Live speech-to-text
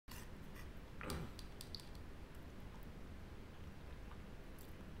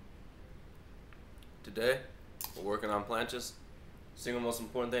Today, we're working on planches. Single most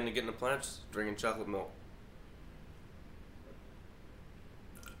important thing to get in a planche is drinking chocolate milk.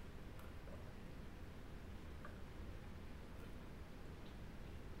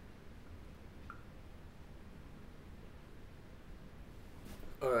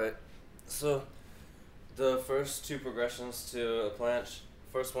 Alright, so the first two progressions to a planche.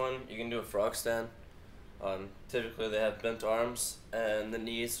 First one, you can do a frog stand. Typically they have bent arms and the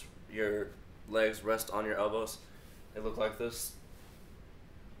knees, your legs rest on your elbows. They look like this.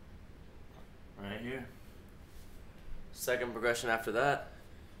 Right here. Second progression after that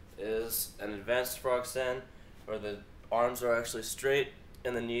is an advanced frog stand where the arms are actually straight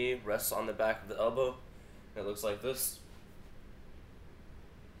and the knee rests on the back of the elbow. It looks like this.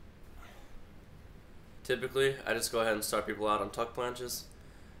 Typically, I just go ahead and start people out on tuck planches.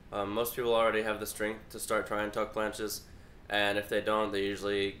 Most people already have the strength to start trying tuck planches, and if they don't, they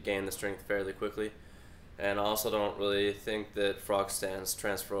usually gain the strength fairly quickly. And I also don't really think that frog stands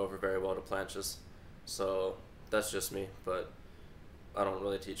transfer over very well to planches. So that's just me, but I don't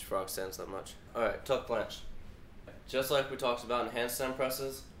really teach frog stands that much. Alright, tuck planche. Just like we talked about in handstand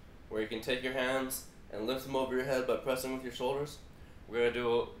presses, where you can take your hands and lift them over your head by pressing with your shoulders, we're going to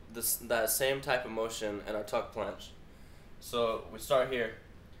do that same type of motion in our tuck planche. So we start here.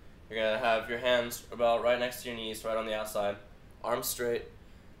 You're going to have your hands about right next to your knees, right on the outside, arms straight,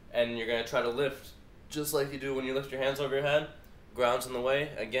 and you're going to try to lift just like you do when you lift your hands over your head. Ground's in the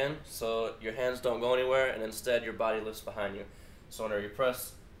way again, so your hands don't go anywhere, and instead your body lifts behind you. So whenever you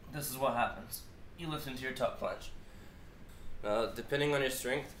press, this is what happens. You lift into your tuck planche. Now, depending on your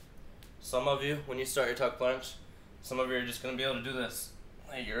strength, some of you, when you start your tuck planche, some of you are just going to be able to do this.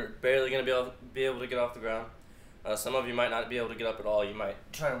 You're barely going to be able to get off the ground. Some of you might not be able to get up at all. You might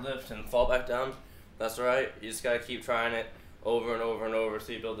try to lift and fall back down. That's alright. You just got to keep trying it over and over and over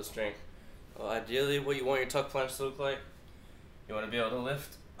so you build the strength. Ideally, what you want your tuck planche to look like, you want to be able to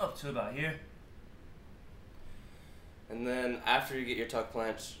lift up to about here. And then after you get your tuck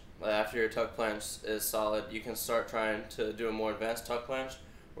planche, after your tuck planche is solid, you can start trying to do a more advanced tuck planche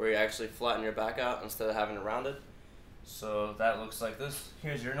where you actually flatten your back out instead of having it rounded. So that looks like this.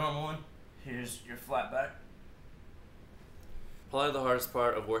 Here's your normal one. Here's your flat back. Probably the hardest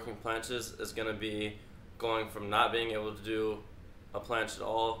part of working planches is going to be going from not being able to do a planche at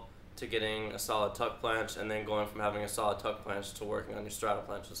all to getting a solid tuck planche, and then going from having a solid tuck planche to working on your straddle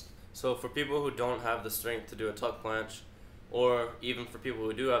planches. So for people who don't have the strength to do a tuck planche, or even for people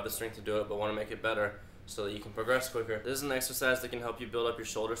who do have the strength to do it but want to make it better so that you can progress quicker, this is an exercise that can help you build up your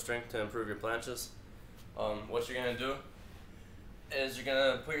shoulder strength to improve your planches. What you're going to do is you're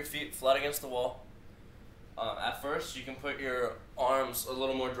going to put your feet flat against the wall. At first, you can put your arms a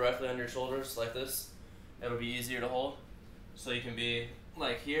little more directly under your shoulders like this. It'll be easier to hold. So you can be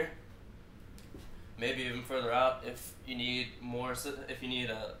like here, maybe even further out if you need more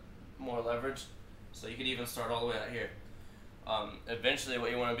more leverage. So you could even start all the way out here. Eventually,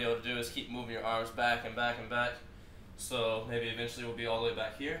 what you want to be able to do is keep moving your arms back and back and back. So maybe eventually we'll be all the way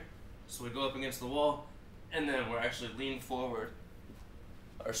back here. So we go up against the wall, and then we're actually lean forward.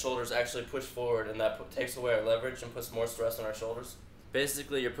 Our shoulders actually push forward, and that takes away our leverage and puts more stress on our shoulders.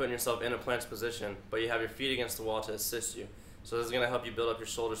 Basically, you're putting yourself in a planche position, but you have your feet against the wall to assist you. So this is going to help you build up your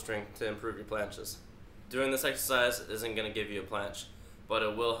shoulder strength to improve your planches. Doing this exercise isn't going to give you a planche, but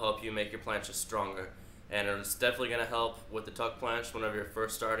it will help you make your planches stronger. And it's definitely going to help with the tuck planche whenever you're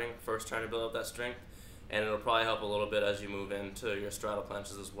first trying to build up that strength. And it'll probably help a little bit as you move into your straddle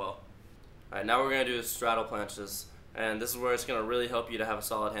planches as well. Alright, now we're going to do straddle planches. And this is where it's going to really help you to have a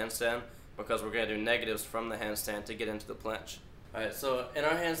solid handstand, because we're going to do negatives from the handstand to get into the planche. Alright, so in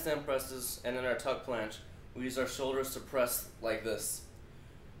our handstand presses and in our tuck planche, we use our shoulders to press like this.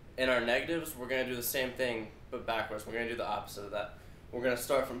 In our negatives, we're going to do the same thing, but backwards. We're going to do the opposite of that. We're going to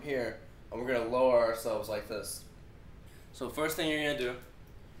start from here, and we're going to lower ourselves like this. So first thing you're going to do,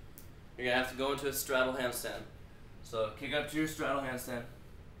 you're going to have to go into a straddle handstand. So kick up to your straddle handstand.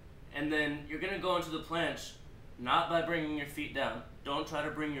 And then you're going to go into the planche, not by bringing your feet down. Don't try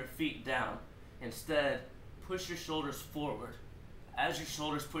to bring your feet down. Instead, push your shoulders forward. As your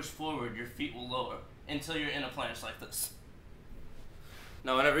shoulders push forward, your feet will lower until you're in a planche like this.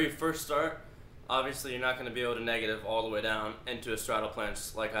 Now, whenever you first start, obviously you're not going to be able to negative all the way down into a straddle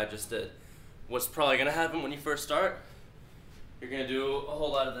planche like I just did. What's probably going to happen when you first start, you're going to do a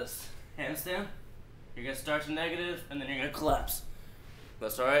whole lot of this. Handstand, you're going to start to negative, and then you're going to collapse.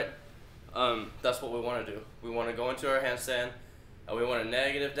 That's alright. That's what we want to do. We want to go into our handstand, and we want to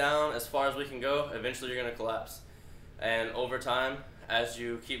negative down as far as we can go. Eventually you're going to collapse. And over time, as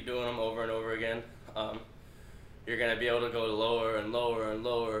you keep doing them over and over again, you're going to be able to go lower and lower and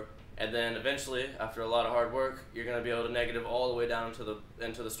lower And then eventually, after a lot of hard work, you're going to be able to negative all the way down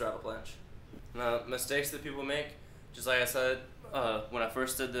into the straddle planche. Now, mistakes that people make, just like I said when I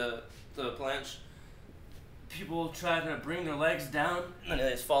first did the planche, people try to bring their legs down and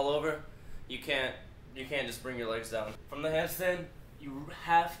they just fall over. You can't just bring your legs down. From the handstand, you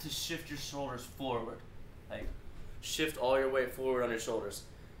have to shift your shoulders forward. Like, shift all your weight forward on your shoulders.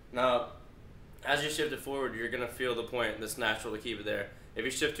 Now, as you shift it forward, you're gonna feel the point that's natural to keep it there. If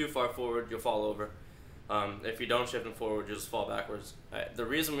you shift too far forward, you'll fall over. If you don't shift them forward, you'll just fall backwards. The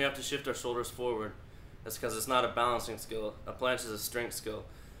reason we have to shift our shoulders forward is because it's not a balancing skill. A planche is a strength skill.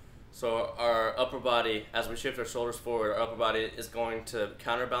 So our upper body, as we shift our shoulders forward, our upper body is going to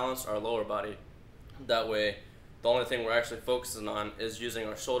counterbalance our lower body. That way, the only thing we're actually focusing on is using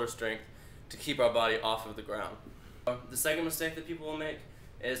our shoulder strength to keep our body off of the ground. The second mistake that people will make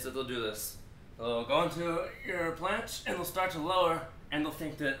is that they'll do this. They'll go into your planche and they'll start to lower and they'll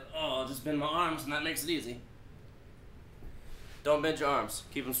think that, oh, I'll just bend my arms and that makes it easy. Don't bend your arms,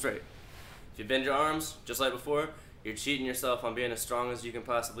 keep them straight. If you bend your arms, just like before, you're cheating yourself on being as strong as you can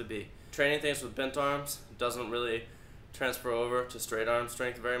possibly be. Training things with bent arms doesn't really transfer over to straight arm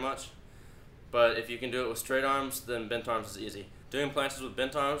strength very much. But if you can do it with straight arms, then bent arms is easy. Doing planches with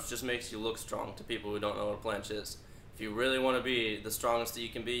bent arms just makes you look strong to people who don't know what a planche is. If you really want to be the strongest that you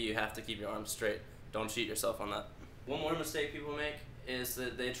can be, you have to keep your arms straight. Don't cheat yourself on that. One more mistake people make is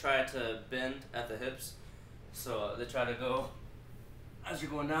that they try to bend at the hips. So they try to go, as you're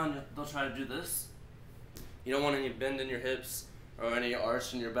going down, they'll try to do this. You don't want any bend in your hips or any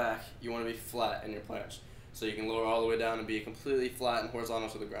arch in your back. You want to be flat in your planche. So you can lower all the way down and be completely flat and horizontal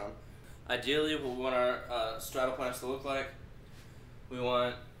to the ground. Ideally, what we want our straddle planche to look like, we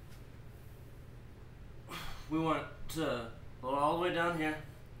want to lower all the way down here.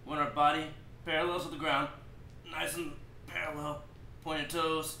 We want our body parallel to the ground, nice and parallel, pointed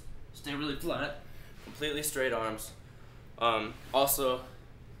toes, stay really flat, completely straight arms. Also,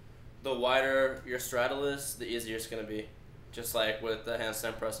 the wider your straddle is, the easier it's going to be, just like with the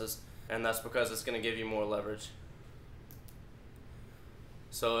handstand presses, and that's because it's going to give you more leverage.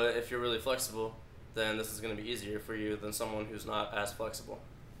 So if you're really flexible, then this is going to be easier for you than someone who's not as flexible.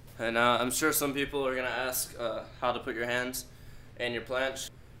 And I'm sure some people are going to ask how to put your hands in your planche.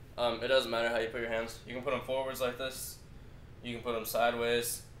 It doesn't matter how you put your hands. You can put them forwards like this. You can put them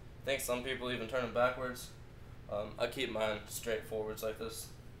sideways. I think some people even turn them backwards. I keep mine straight forwards like this.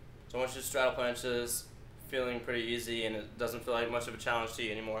 So once your straddle planche is feeling pretty easy and it doesn't feel like much of a challenge to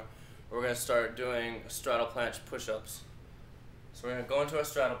you anymore, we're going to start doing straddle planche push-ups. So we're going to go into our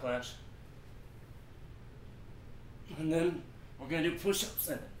straddle planche, and then we're going to do push-ups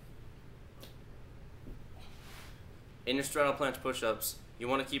in it. In your straddle planche push-ups, you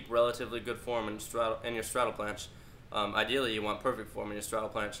want to keep relatively good form in your straddle planche. Ideally, you want perfect form in your straddle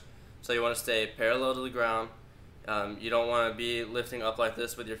planche. So you want to stay parallel to the ground. You don't want to be lifting up like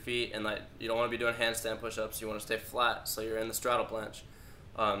this with your feet, and you don't want to be doing handstand push-ups. You want to stay flat, so you're in the straddle planche.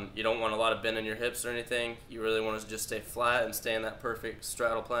 You don't want a lot of bend in your hips or anything. You really want to just stay flat and stay in that perfect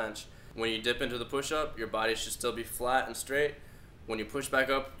straddle planche. When you dip into the push-up, your body should still be flat and straight. When you push back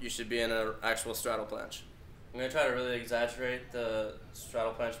up, you should be in an actual straddle planche. I'm going to try to really exaggerate the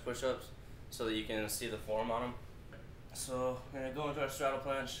straddle planche push-ups so that you can see the form on them. So we're going to go into our straddle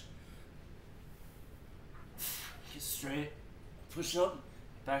planche. Get straight, push up,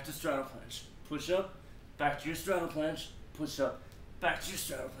 back to straddle planche. Push up, back to your straddle planche. Push up, back to your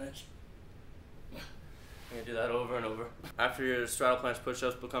straddle planche. I'm going to do that over and over. After your straddle planche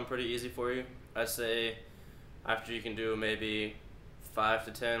push-ups become pretty easy for you, I'd say after you can do maybe 5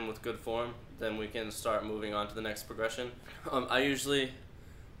 to 10 with good form, then we can start moving on to the next progression. I usually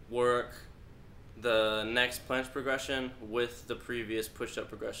work the next planche progression with the previous push-up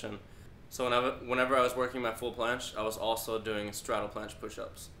progression. So whenever I was working my full planche, I was also doing straddle planche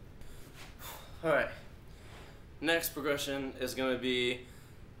push-ups. Alright, next progression is going to be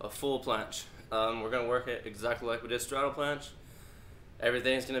a full planche. We're going to work it exactly like we did straddle planche.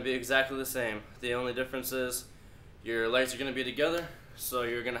 Everything's going to be exactly the same. The only difference is your legs are going to be together, so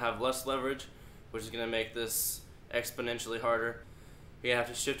you're going to have less leverage, which is going to make this exponentially harder. You're going to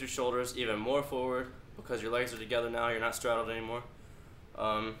have to shift your shoulders even more forward because your legs are together now, you're not straddled anymore.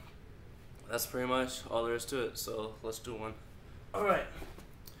 That's pretty much all there is to it, so let's do one. Alright,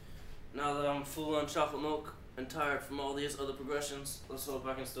 now that I'm full on chocolate milk and tired from all these other progressions, let's hope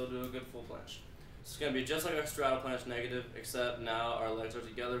I can still do a good full planche. It's going to be just like our straddle planche negative, except now our legs are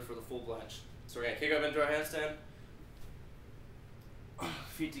together for the full planche. So we're going to kick up into our handstand,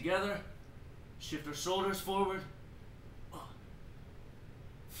 feet together, shift our shoulders forward,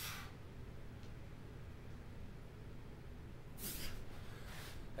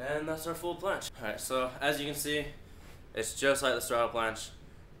 and And that's our full planche. Alright, so as you can see, it's just like the straddle planche.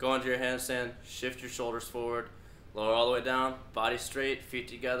 Go into your handstand, shift your shoulders forward, lower all the way down, body straight, feet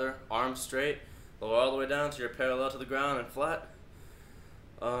together, arms straight, lower all the way down till you're parallel to the ground and flat.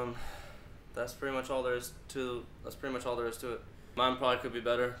 That's pretty much all there is to it. Mine probably could be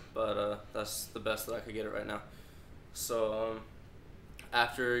better, but that's the best that I could get it right now. So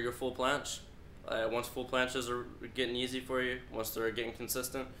after your full planche, once full planches are getting easy for you, once they're getting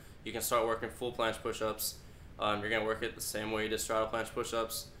consistent, you can start working full planche push-ups. You're going to work it the same way you did straddle planche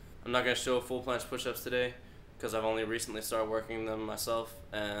push-ups. I'm not going to show full planche push-ups today because I've only recently started working them myself,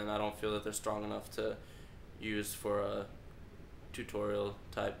 and I don't feel that they're strong enough to use for a tutorial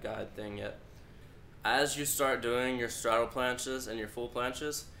type guide thing yet. As you start doing your straddle planches and your full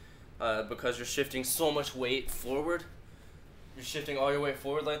planches, because you're shifting so much weight forward, you're shifting all your weight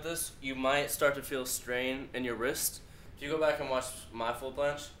forward like this, you might start to feel strain in your wrist. If you go back and watch my full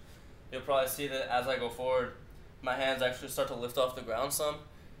planche, you'll probably see that as I go forward, my hands actually start to lift off the ground some.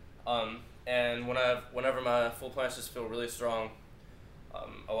 And whenever my full planches feel really strong,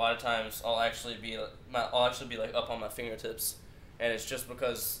 a lot of times I'll actually be like up on my fingertips, and it's just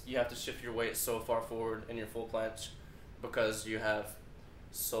because you have to shift your weight so far forward in your full planche because you have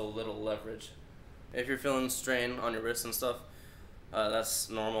so little leverage. If you're feeling strain on your wrists and stuff, that's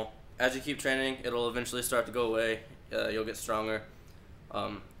normal. As you keep training, it'll eventually start to go away. You'll get stronger.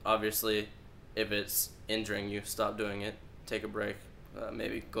 Obviously, if it's injuring you, stop doing it. Take a break.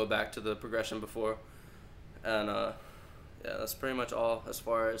 Maybe go back to the progression before. And yeah, that's pretty much all as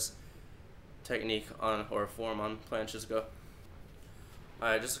far as technique on or form on planches go.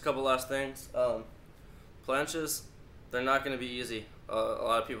 Alright, just a couple last things. Planches, they're not going to be easy. A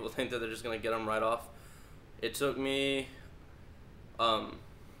lot of people think that they're just going to get them right off. It took me, I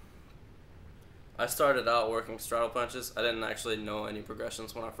started out working straddle planches. I didn't actually know any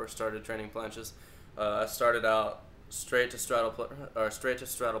progressions when I first started training planches. I started out straight to straddle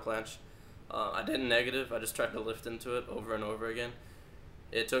planche. I did negative. I just tried to lift into it over and over again.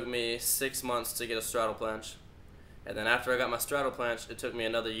 It took me 6 months to get a straddle planche. And then after I got my straddle planche, it took me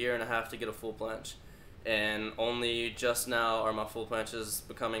another 1.5 years to get a full planche. And only just now are my full planches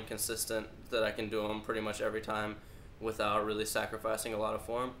becoming consistent that I can do them pretty much every time without really sacrificing a lot of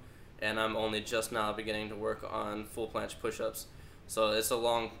form. And I'm only just now beginning to work on full planche push-ups. So it's a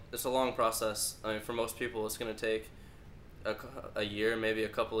long process. I mean, for most people, it's going to take a year, maybe a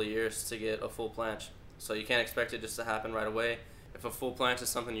couple of years to get a full planche. So you can't expect it just to happen right away. If a full planche is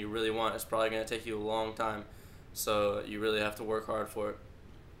something you really want, it's probably going to take you a long time. So you really have to work hard for it.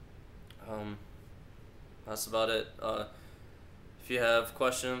 That's about it. If you have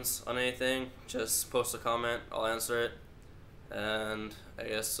questions on anything, just post a comment. I'll answer it. And I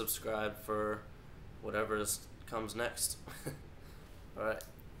guess subscribe for whatever comes next. Alright,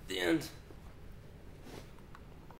 the end.